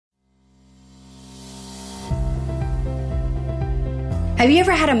Have you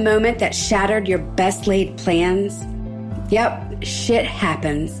ever had a moment that shattered your best laid plans? Yep, shit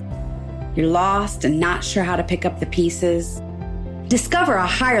happens. You're lost and not sure how to pick up the pieces. Discover a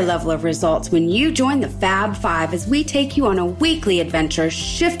higher level of results when you join the Fab Five as we take you on a weekly adventure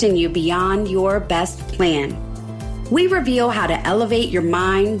shifting you beyond your best plan. We reveal how to elevate your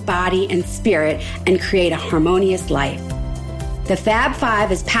mind, body, and spirit and create a harmonious life. The Fab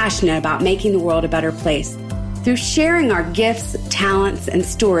Five is passionate about making the world a better place. Through sharing our gifts, talents, and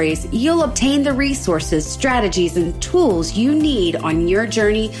stories, you'll obtain the resources, strategies, and tools you need on your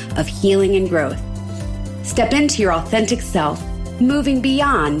journey of healing and growth. Step into your authentic self, moving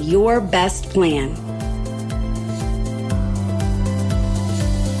beyond your best plan.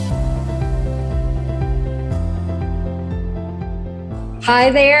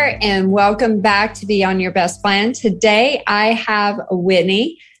 Hi there, and welcome back to Beyond Your Best Plan. Today, I have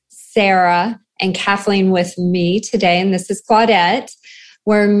Whitney, Sarah, and Kathleen with me today, and this is Claudette.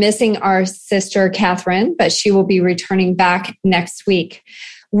 We're missing our sister, Catherine, but she will be returning back next week.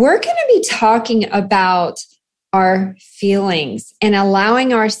 We're going to be talking about our feelings and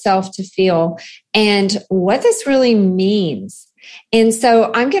allowing ourselves to feel and what this really means. And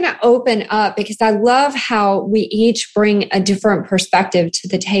so I'm going to open up because I love how we each bring a different perspective to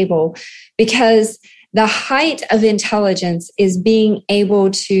the table, because the height of intelligence is being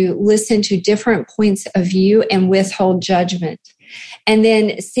able to listen to different points of view and withhold judgment, and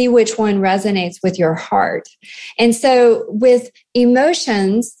then see which one resonates with your heart. And so with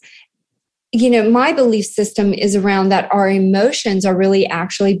emotions, my belief system is around that our emotions are really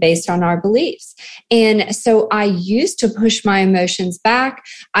actually based on our beliefs. And so I used to push my emotions back.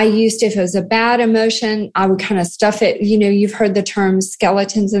 If it was a bad emotion, I would kind of stuff it. You've heard the term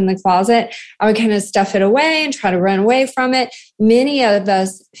skeletons in the closet. I would kind of stuff it away and try to run away from it. Many of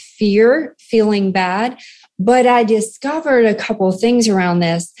us fear feeling bad, but I discovered a couple of things around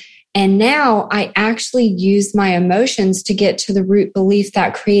this. And now I actually use my emotions to get to the root belief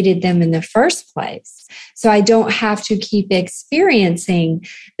that created them in the first place. So I don't have to keep experiencing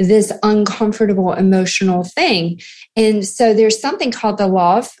this uncomfortable emotional thing. And so there's something called the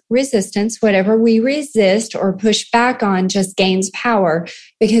law of resistance. Whatever we resist or push back on just gains power,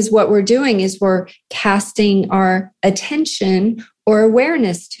 because what we're doing is we're casting our attention or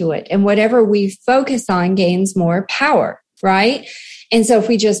awareness to it. And whatever we focus on gains more power, right? And so if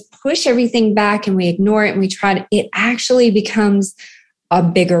we just push everything back and we ignore it and we try to, it actually becomes a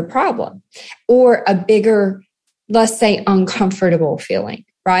bigger problem or a bigger, let's say, uncomfortable feeling,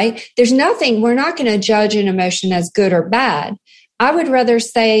 right? We're not going to judge an emotion as good or bad. I would rather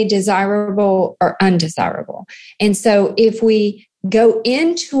say desirable or undesirable. And so if we go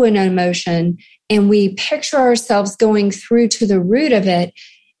into an emotion and we picture ourselves going through to the root of it,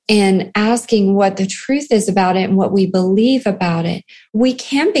 and asking what the truth is about it and what we believe about it, we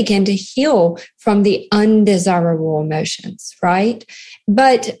can begin to heal from the undesirable emotions, right?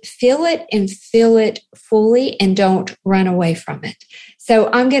 But feel it and feel it fully and don't run away from it. So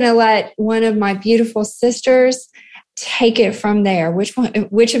I'm going to let one of my beautiful sisters take it from there. Which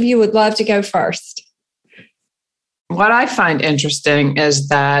of you would love to go first? What I find interesting is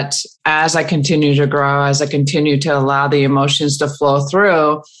that as I continue to grow, as I continue to allow the emotions to flow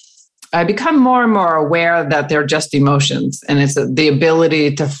through, I become more and more aware that they're just emotions, and it's the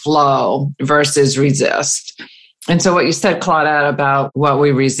ability to flow versus resist. And so what you said, Claudette, about what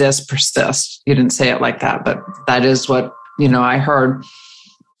we resist persists. You didn't say it like that, but that is what, I heard.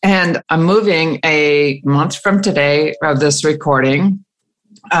 And I'm moving a month from today of this recording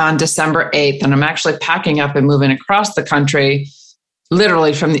on December 8th, and I'm actually packing up and moving across the country,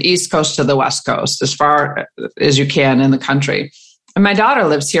 literally from the East Coast to the West Coast, as far as you can in the country. And my daughter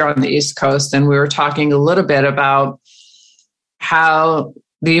lives here on the East Coast, and we were talking a little bit about how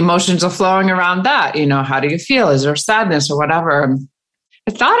the emotions are flowing around that. How do you feel? Is there sadness or whatever?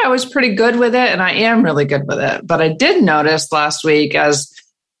 I thought I was pretty good with it, and I am really good with it. But I did notice last week, as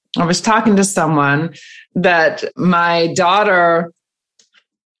I was talking to someone, that my daughter,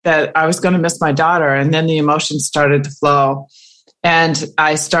 that I was going to miss my daughter, and then the emotions started to flow, and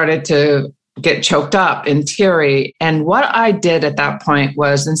I started to get choked up and teary. And what I did at that point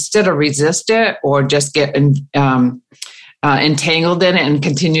was, instead of resist it or just get entangled in it and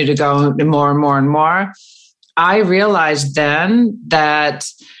continue to go more and more and more, I realized then that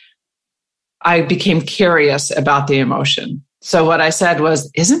I became curious about the emotion. So what I said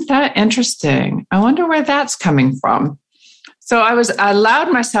was, isn't that interesting? I wonder where that's coming from. So I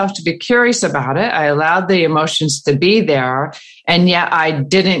allowed myself to be curious about it. I allowed the emotions to be there. And yet I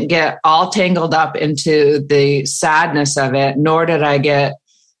didn't get all tangled up into the sadness of it, nor did I get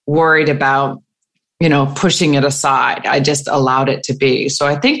worried about pushing it aside. I just allowed it to be. So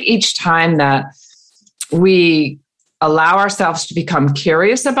I think each time that we allow ourselves to become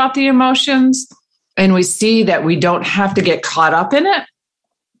curious about the emotions and we see that we don't have to get caught up in it,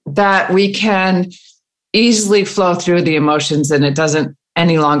 that we can easily flow through the emotions and it doesn't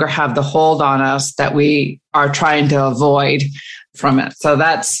any longer have the hold on us that we are trying to avoid from it. So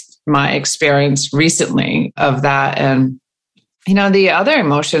that's my experience recently of that. And, the other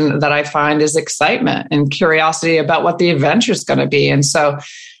emotion that I find is excitement and curiosity about what the adventure is going to be. And so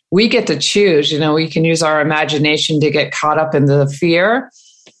we get to choose, we can use our imagination to get caught up in the fear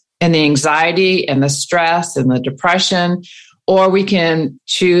and the anxiety and the stress and the depression, or we can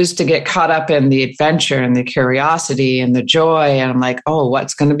choose to get caught up in the adventure and the curiosity and the joy. And I'm like, oh,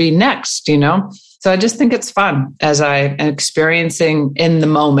 what's going to be next? So I just think it's fun as I am experiencing in the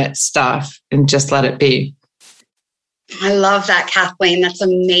moment stuff and just let it be. I love that, Kathleen. That's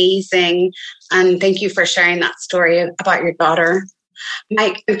amazing. And thank you for sharing that story about your daughter.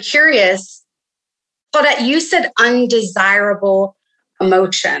 Mike, I'm curious, Claudette, you said undesirable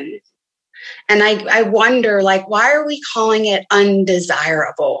emotion. And I wonder, why are we calling it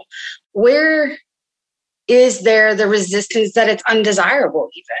undesirable? Where is there the resistance that it's undesirable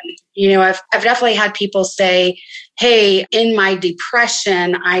even? I've definitely had people say, hey, in my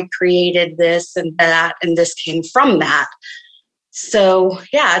depression, I created this and that, and this came from that. So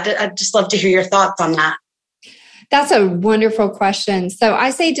yeah, I'd just love to hear your thoughts on that. That's a wonderful question. So I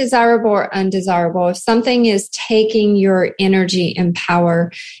say desirable or undesirable. If something is taking your energy and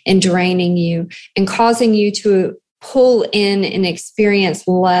power and draining you and causing you to pull in and experience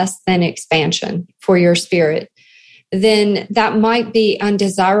less than expansion for your spirit, then that might be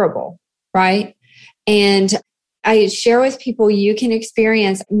undesirable, right? And I share with people, you can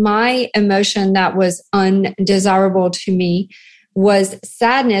experience my emotion that was undesirable to me was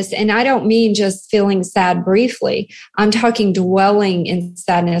sadness. And I don't mean just feeling sad briefly. I'm talking dwelling in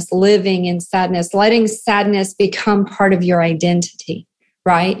sadness, living in sadness, letting sadness become part of your identity,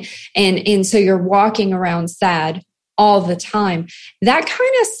 right? And so you're walking around sad all the time. That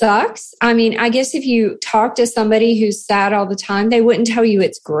kind of sucks. I mean, I guess if you talk to somebody who's sad all the time, they wouldn't tell you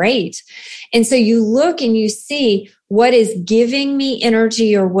it's great. And so you look and you see what is giving me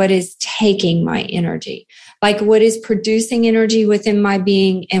energy or what is taking my energy, like what is producing energy within my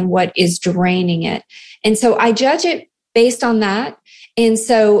being and what is draining it. And so I judge it based on that. And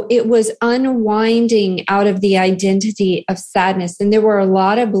so it was unwinding out of the identity of sadness. And there were a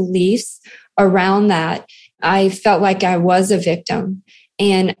lot of beliefs around that. I felt like I was a victim,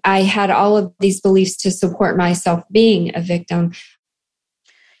 and I had all of these beliefs to support myself being a victim.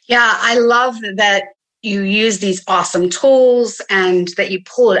 Yeah, I love that you use these awesome tools and that you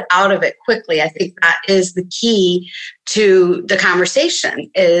pull it out of it quickly. I think that is the key to the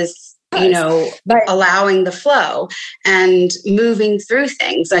conversation is, allowing the flow and moving through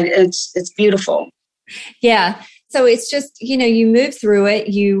things. And it's beautiful. Yeah. So it's just, you move through it,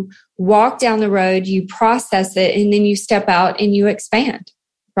 you walk down the road, you process it, and then you step out and you expand,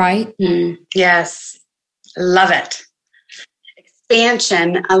 right? Yes. Love it.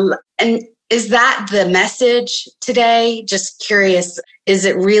 Expansion. And is that the message today? Just curious, is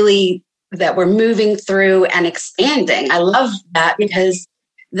it really that we're moving through and expanding? I love that because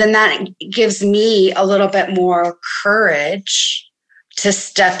then that gives me a little bit more courage to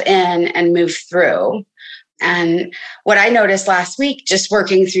step in and move through. And what I noticed last week, just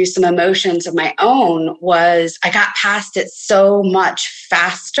working through some emotions of my own, was I got past it so much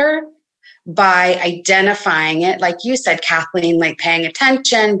faster by identifying it. Like you said, Kathleen, like paying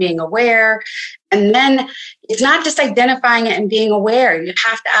attention, being aware. And then it's not just identifying it and being aware. You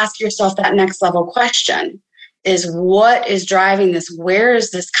have to ask yourself that next level question is what is driving this? Where is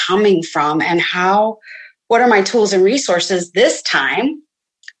this coming from? And what are my tools and resources this time?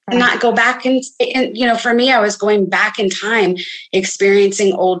 And not go back and, for me, I was going back in time,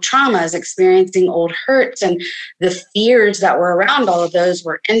 experiencing old traumas, experiencing old hurts, and the fears that were around all of those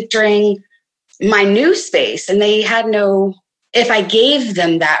were entering my new space. And they had if I gave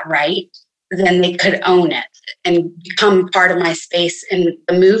them that right, then they could own it and become part of my space in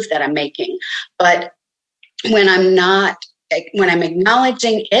the move that I'm making. But when I'm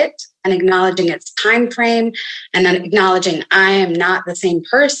acknowledging it and acknowledging its time frame and then acknowledging I am not the same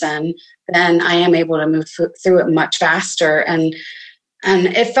person, then I am able to move through it much faster. And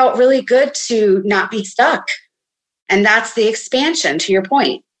it felt really good to not be stuck. And that's the expansion, to your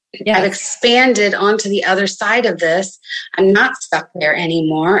point. Yes. I've expanded onto the other side of this. I'm not stuck there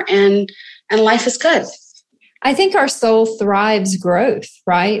anymore. And life is good. I think our soul thrives growth,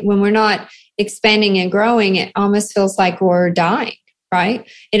 right? When we're not expanding and growing, it almost feels like we're dying, right?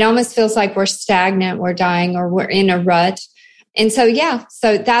 It almost feels like we're stagnant, we're dying, or we're in a rut. And so,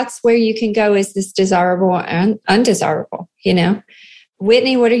 so that's where you can go. Is this desirable and undesirable?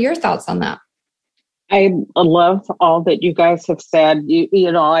 Whitney, what are your thoughts on that? I love all that you guys have said.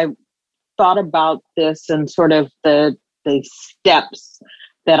 I thought about this and sort of the steps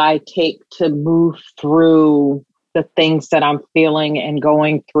that I take to move through the things that I'm feeling and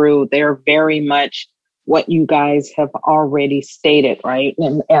going through. They're very much what you guys have already stated, right?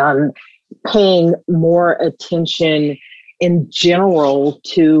 And paying more attention in general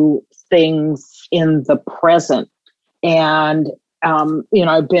to things in the present. And,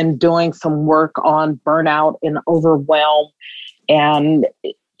 I've been doing some work on burnout and overwhelm, and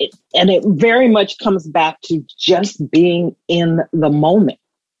it very much comes back to just being in the moment.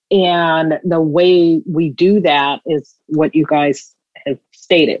 And the way we do that is what you guys have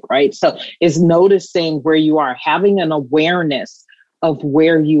stated, right? So is noticing where you are, having an awareness of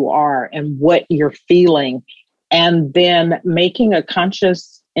where you are and what you're feeling, and then making a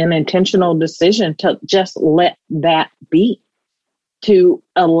conscious and intentional decision to just let that be, to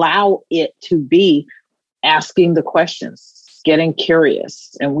allow it to be, asking the questions, getting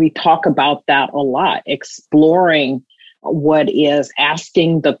curious. And we talk about that a lot, exploring what is,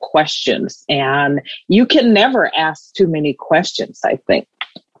 asking the questions. And you can never ask too many questions, I think.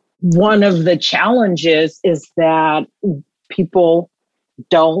 One of the challenges is that people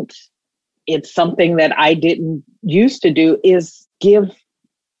don't, it's something that I didn't used to do, is give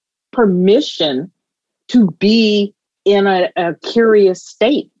permission to be in a curious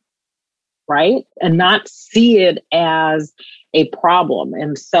state, right? And not see it as a problem.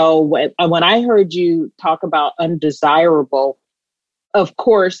 And so when I heard you talk about undesirable, of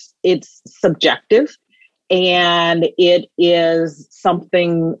course, it's subjective, and it is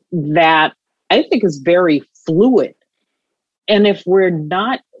something that I think is very fluid. And if we're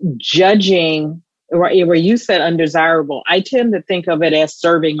not judging, where you said undesirable, I tend to think of it as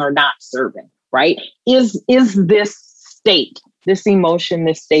serving or not serving, right? Is this state, this emotion,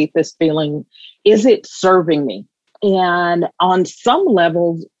 this state, this feeling, is it serving me? And on some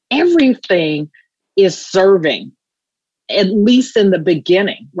levels, everything is serving, at least in the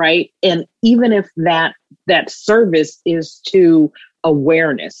beginning, right? And even if that service is to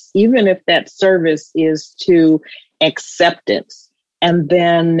awareness, even if that service is to acceptance, and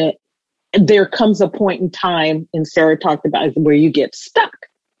then there comes a point in time, and Sarah talked about it, where you get stuck.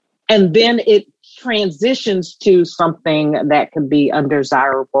 And then it transitions to something that can be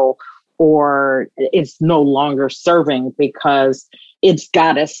undesirable, or it's no longer serving because it's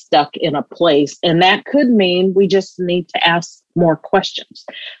got us stuck in a place. And that could mean we just need to ask more questions.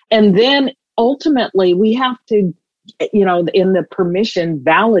 And then ultimately we have to, in the permission,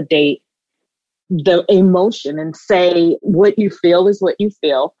 validate the emotion and say, what you feel is what you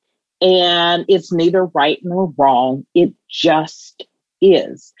feel. And it's neither right nor wrong. It just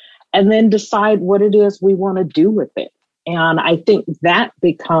is. And then decide what it is we want to do with it. And I think that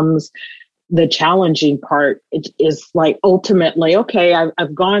becomes the challenging part. It is like, ultimately, okay,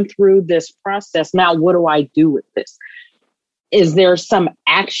 I've gone through this process. Now, what do I do with this? Is there some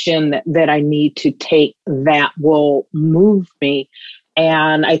action that I need to take that will move me?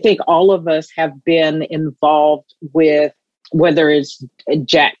 And I think all of us have been involved with, whether it's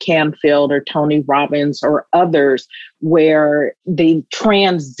Jack Canfield or Tony Robbins or others, where the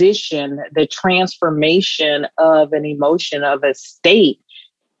transition, the transformation of an emotion, of a state,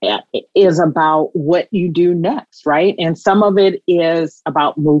 is about what you do next, right? And some of it is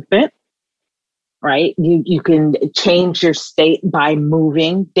about movement, right? You can change your state by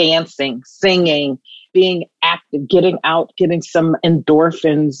moving, dancing, singing, being active, getting out, getting some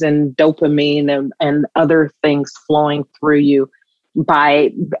endorphins and dopamine and other things flowing through you,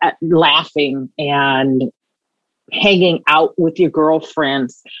 by laughing and hanging out with your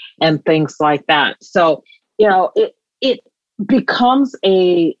girlfriends and things like that. So, it becomes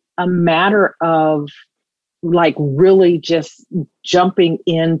a matter of like really just jumping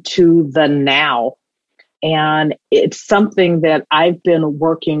into the now. And it's something that I've been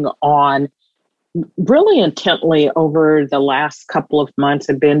working on really intently over the last couple of months.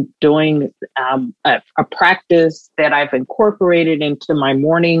 I've been doing a practice that I've incorporated into my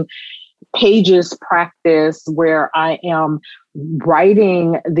morning pages practice, where I am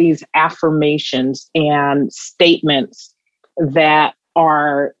writing these affirmations and statements that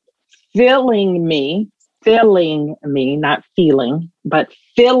are filling me, not feeling, but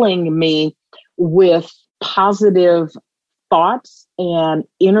filling me with positive thoughts and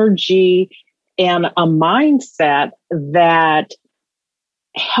energy and a mindset that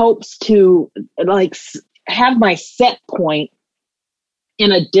helps to like have my set point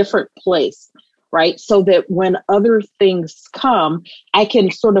in a different place, right? So that when other things come, I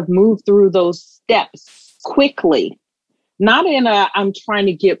can sort of move through those steps quickly. Not in a, I'm trying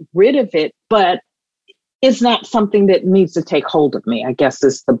to get rid of it, but it's not something that needs to take hold of me, I guess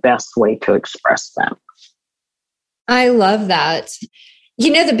is the best way to express that. I love that.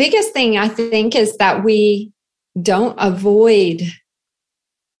 The biggest thing I think is that we don't avoid.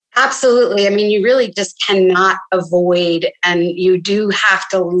 Absolutely. I mean, you really just cannot avoid, and you do have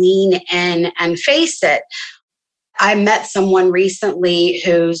to lean in and face it. I met someone recently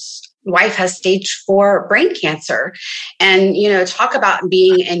whose wife has stage 4 brain cancer, and, talk about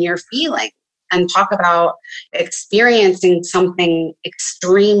being in your feelings and talk about experiencing something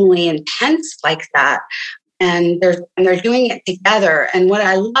extremely intense like that. And they're doing it together. And what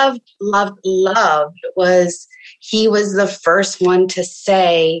I loved was he was the first one to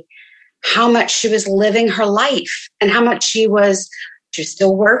say how much she was living her life and how much she was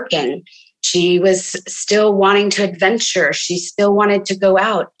still working. She was still wanting to adventure. She still wanted to go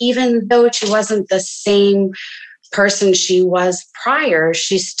out, even though she wasn't the same person she was prior.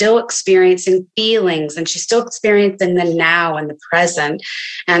 She's still experiencing feelings, and she's still experiencing the now and the present.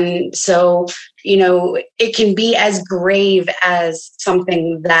 And so, it can be as grave as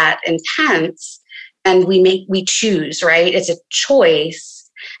something that intense, and we choose, right? It's a choice.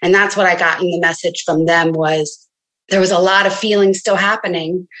 And that's what I got in the message from them was there was a lot of feelings still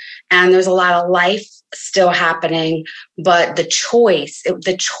happening, and there's a lot of life still happening, but the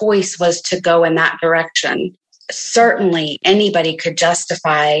choice was to go in that direction. Certainly anybody could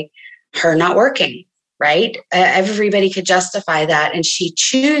justify her not working, right? Everybody could justify that. And she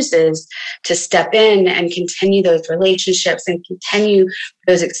chooses to step in and continue those relationships and continue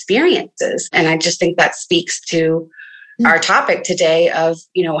those experiences. And I just think that speaks to our topic today of,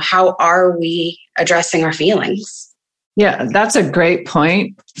 how are we addressing our feelings? Yeah, that's a great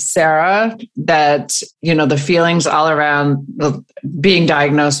point, Sarah, that, the feelings all around being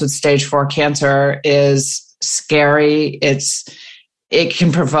diagnosed with stage 4 cancer is scary. It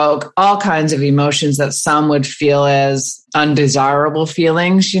can provoke all kinds of emotions that some would feel as undesirable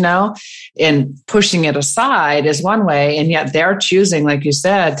feelings, and pushing it aside is one way. And yet they're choosing, like you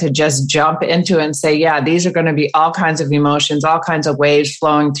said, to just jump into it and say, yeah, these are going to be all kinds of emotions, all kinds of waves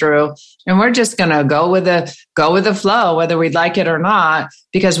flowing through. And we're just going to go with the flow, whether we like it or not,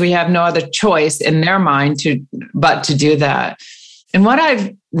 because we have no other choice in their mind but to do that. And what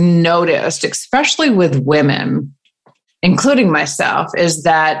I've noticed, especially with women, including myself, is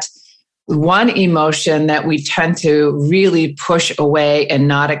that one emotion that we tend to really push away and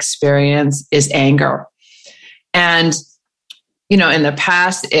not experience is anger. And, in the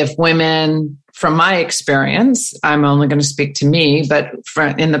past, if women, from my experience, I'm only going to speak to me, but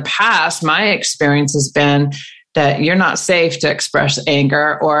in the past, my experience has been that you're not safe to express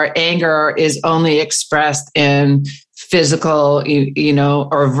anger, or anger is only expressed in physical,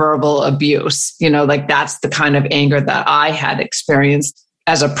 or verbal abuse. Like that's the kind of anger that I had experienced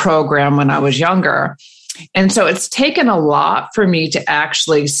as a program when I was younger. And so it's taken a lot for me to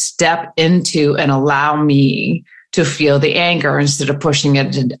actually step into and allow me to feel the anger instead of pushing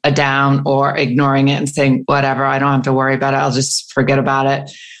it down or ignoring it and saying, whatever, I don't have to worry about it. I'll just forget about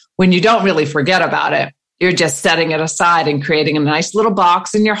it. When you don't really forget about it, you're just setting it aside and creating a nice little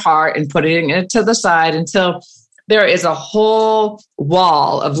box in your heart and putting it to the side until there is a whole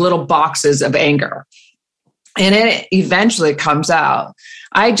wall of little boxes of anger. And it eventually comes out.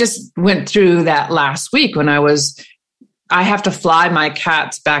 I just went through that last week when I have to fly my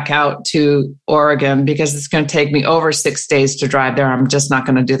cats back out to Oregon because it's going to take me over 6 days to drive there. I'm just not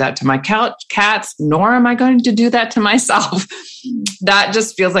going to do that to my cats, nor am I going to do that to myself. That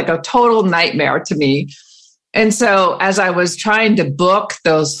just feels like a total nightmare to me. And so as I was trying to book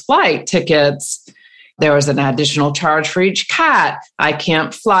those flight tickets, there was an additional charge for each cat. I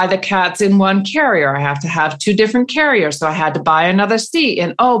can't fly the cats in one carrier. I have to have 2 different carriers. So I had to buy another seat.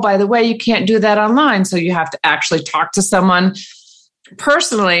 And oh, by the way, you can't do that online. So you have to actually talk to someone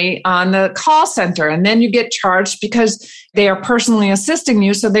personally on the call center. And then you get charged because they are personally assisting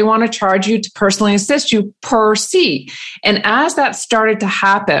you. So they want to charge you to personally assist you per seat. And as that started to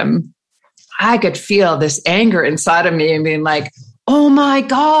happen, I could feel this anger inside of me and being like, oh my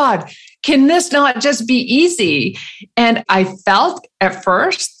God, can this not just be easy? And I felt at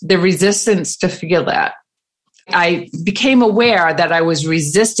first the resistance to feel that. I became aware that I was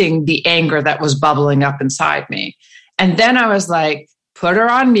resisting the anger that was bubbling up inside me. And then I was like, put her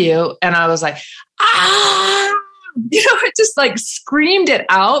on mute. And I was like, I just like screamed it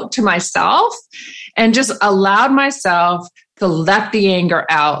out to myself and just allowed myself to let the anger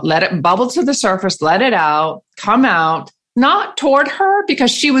out, let it bubble to the surface, let it out, come out, not toward her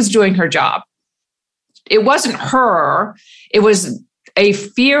because she was doing her job. It wasn't her. It was a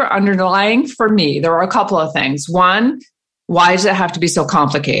fear underlying for me. There were a couple of things. One, why does it have to be so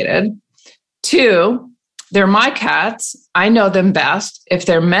complicated? Two, they're my cats. I know them best. If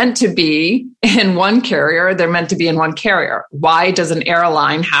they're meant to be in one carrier, they're meant to be in one carrier. Why does an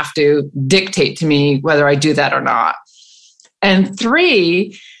airline have to dictate to me whether I do that or not? And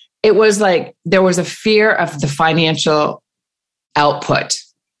three, it was like there was a fear of the financial output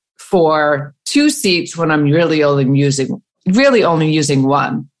for 2 seats when I'm really only using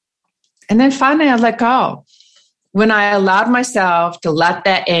one. And then finally I let go. When I allowed myself to let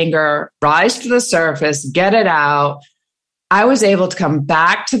that anger rise to the surface, get it out, I was able to come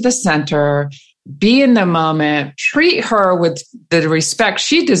back to the center, be in the moment, treat her with the respect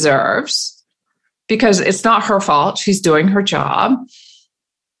she deserves, because it's not her fault. She's doing her job.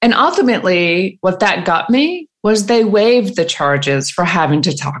 And ultimately, what that got me was they waived the charges for having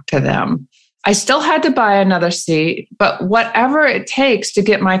to talk to them. I still had to buy another seat, but whatever it takes to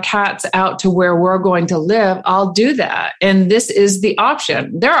get my cats out to where we're going to live, I'll do that. And this is the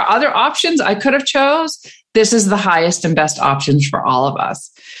option. There are other options I could have chose. This is the highest and best options for all of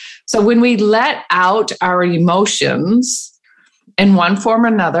us. So when we let out our emotions in one form or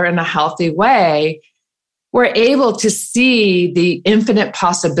another in a healthy way, we're able to see the infinite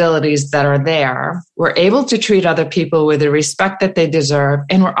possibilities that are there. We're able to treat other people with the respect that they deserve.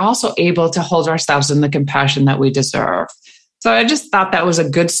 And we're also able to hold ourselves in the compassion that we deserve. So I just thought that was a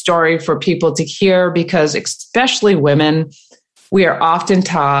good story for people to hear, because especially women, we are often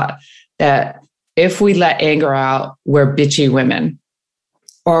taught that if we let anger out, we're bitchy women,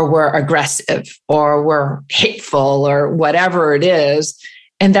 or we're aggressive, or we're hateful, or whatever it is.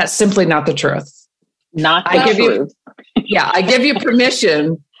 And that's simply not the truth. I give you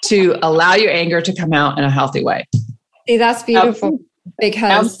permission to allow your anger to come out in a healthy way. See, that's beautiful.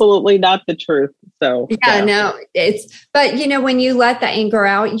 Because absolutely not the truth. So no, but when you let the anger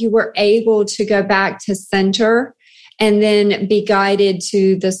out, you were able to go back to center and then be guided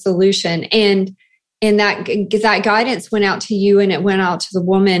to the solution. And that guidance went out to you, and it went out to the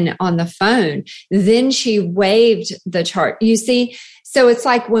woman on the phone. Then she waived the charge. You see, so it's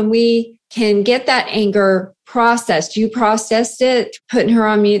like when we can get that anger processed. You processed it, putting her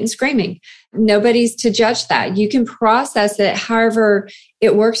on mute and screaming. Nobody's to judge that. You can process it however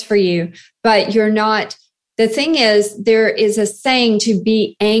it works for you, but you're not. The thing is, there is a saying to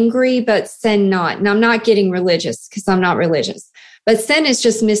be angry, but sin not. And I'm not getting religious because I'm not religious, but sin is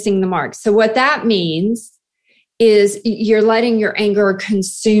just missing the mark. So what that means is you're letting your anger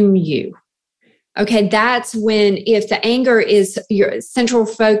consume you. Okay, that's when, if the anger is your central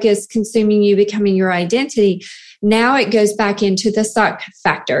focus, consuming you, becoming your identity, now it goes back into the suck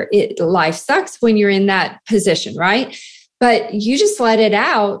factor. Life sucks when you're in that position, right? But you just let it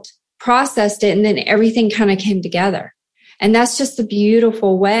out, processed it, and then everything kind of came together. And that's just the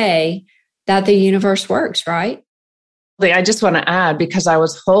beautiful way that the universe works, right? I just want to add, because I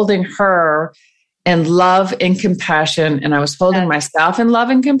was holding her in love and compassion, and I was holding myself in love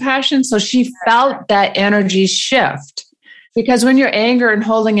and compassion. So she felt that energy shift. Because when you're angry and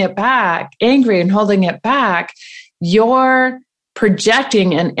holding it back, you're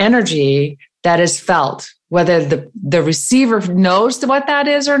projecting an energy that is felt. Whether the receiver knows what that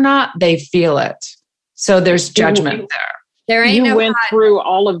is or not, they feel it. So there's judgment there. There ain't you went through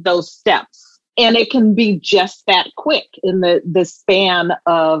all of those steps, and it can be just that quick in the span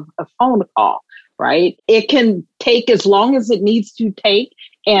of a phone call. Right? It can take as long as it needs to take,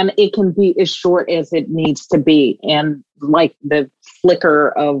 and it can be as short as it needs to be. And like the flicker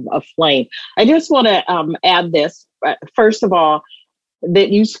of a flame. I just want to add this. First of all, that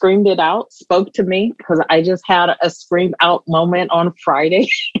you screamed it out spoke to me, because I just had a scream out moment on Friday.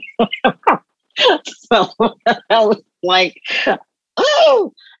 So I was like,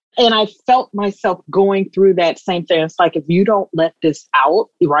 oh! And I felt myself going through that same thing. It's like, if you don't let this out,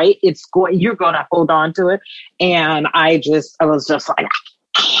 right, you're going to hold on to it. And I was just like,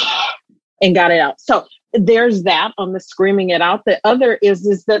 and got it out. So there's that on the screaming it out. The other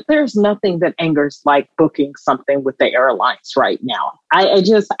is that there's nothing that angers like booking something with the airlines right now.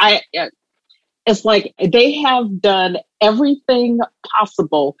 It's like they have done everything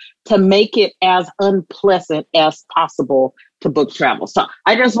possible to make it as unpleasant as possible to book travel. So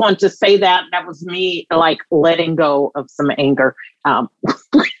I just want to say that was me, like, letting go of some anger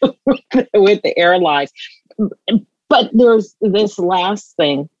with the airlines. But there's this last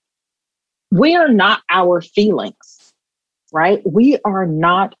thing. We are not our feelings, right? We are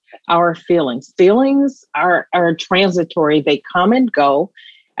not our feelings. Feelings are transitory. They come and go.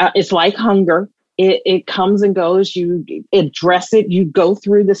 It's like hunger. It comes and goes. You address it. You go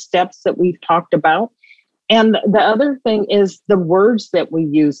through the steps that we've talked about. And the other thing is the words that we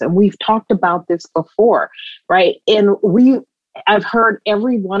use. And we've talked about this before, right? And I've heard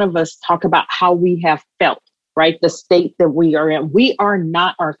every one of us talk about how we have felt, right? The state that we are in. We are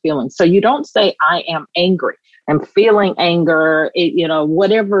not our feelings. So you don't say, I am angry. I'm feeling anger,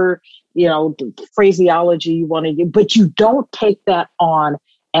 whatever, phraseology you want to use, but you don't take that on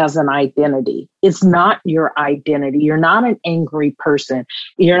as an identity. It's not your identity. You're not an angry person.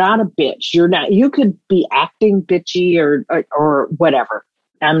 You're not a bitch. You could be acting bitchy or whatever.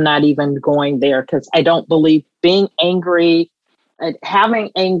 I'm not even going there because I don't believe being angry,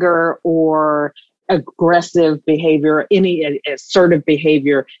 having anger or aggressive behavior, any assertive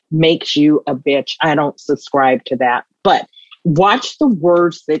behavior makes you a bitch. I don't subscribe to that. But watch the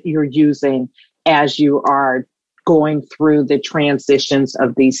words that you're using as you are going through the transitions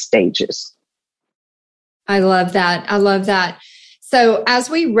of these stages. I love that. I love that. So as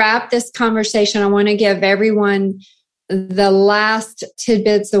we wrap this conversation, I want to give everyone the last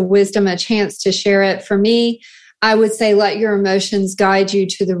tidbits of wisdom a chance to share it. For me, I would say let your emotions guide you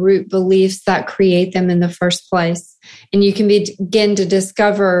to the root beliefs that create them in the first place. And you can begin to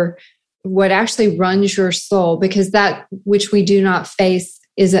discover what actually runs your soul, because that which we do not face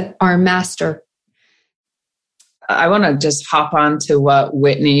is our master. I want to just hop on to what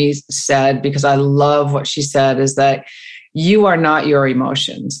Whitney said, because I love what she said, is that you are not your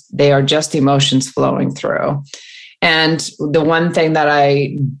emotions. They are just emotions flowing through. And the one thing that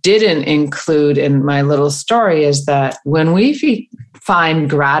I didn't include in my little story is that when we find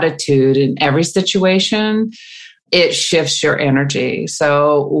gratitude in every situation, it shifts your energy.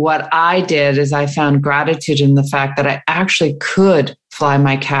 So what I did is I found gratitude in the fact that I actually could fly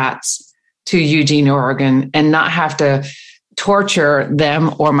my cats to Eugene, Oregon, and not have to torture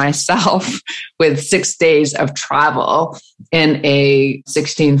them or myself with 6 days of travel in a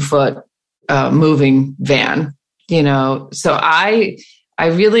 16-foot moving van. So I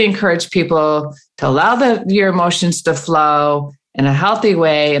really encourage people to allow your emotions to flow in a healthy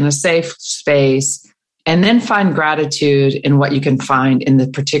way, in a safe space, and then find gratitude in what you can find in the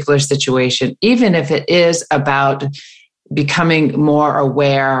particular situation, even if it is about becoming more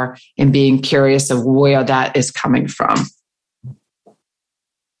aware and being curious of where that is coming from.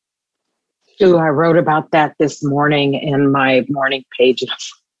 Sue, I wrote about that this morning in my morning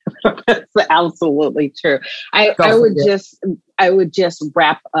pages. That's absolutely true. I would just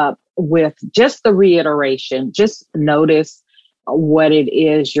wrap up with just the reiteration. Just notice what it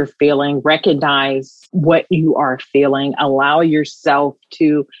is you're feeling. Recognize what you are feeling. Allow yourself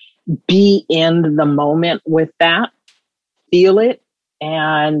to be in the moment with that. Feel it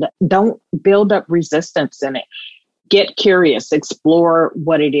and don't build up resistance in it. Get curious, explore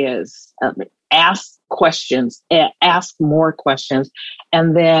what it is, ask questions, ask more questions,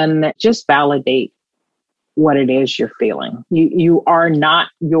 and then just validate what it is you're feeling. You are not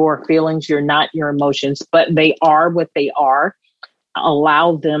your feelings, you're not your emotions, but they are what they are.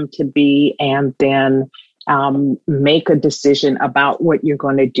 Allow them to be, and then make a decision about what you're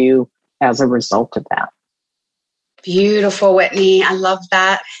going to do as a result of that. Beautiful, Whitney. I love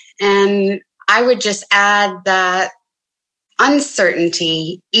that. And I would just add that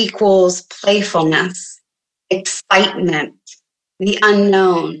uncertainty equals playfulness, excitement, the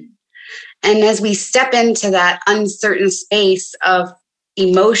unknown. And as we step into that uncertain space of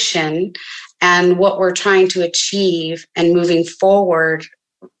emotion and what we're trying to achieve and moving forward,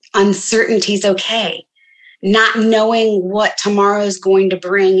 uncertainty is okay. Not knowing what tomorrow is going to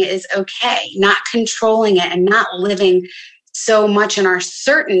bring is okay. Not controlling it and not living so much in our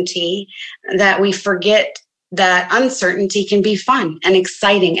certainty that we forget that uncertainty can be fun and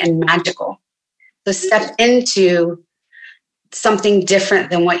exciting and magical. So step into something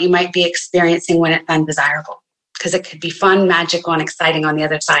different than what you might be experiencing when it's undesirable, because it could be fun, magical, and exciting on the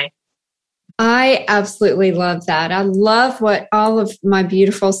other side. I absolutely love that. I love what all of my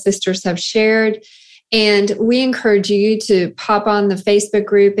beautiful sisters have shared. And we encourage you to pop on the Facebook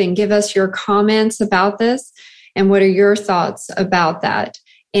group and give us your comments about this. And what are your thoughts about that?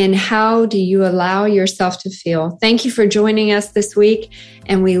 And how do you allow yourself to feel? Thank you for joining us this week.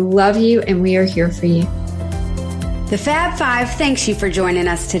 And we love you and we are here for you. The Fab Five thanks you for joining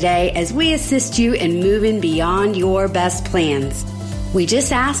us today as we assist you in moving beyond your best plans. We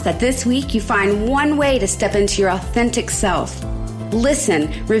just ask that this week you find one way to step into your authentic self.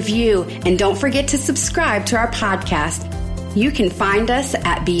 Listen, review, and don't forget to subscribe to our podcast. You can find us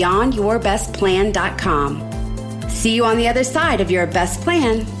at beyondyourbestplan.com. See you on the other side of your best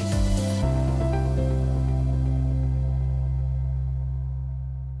plan.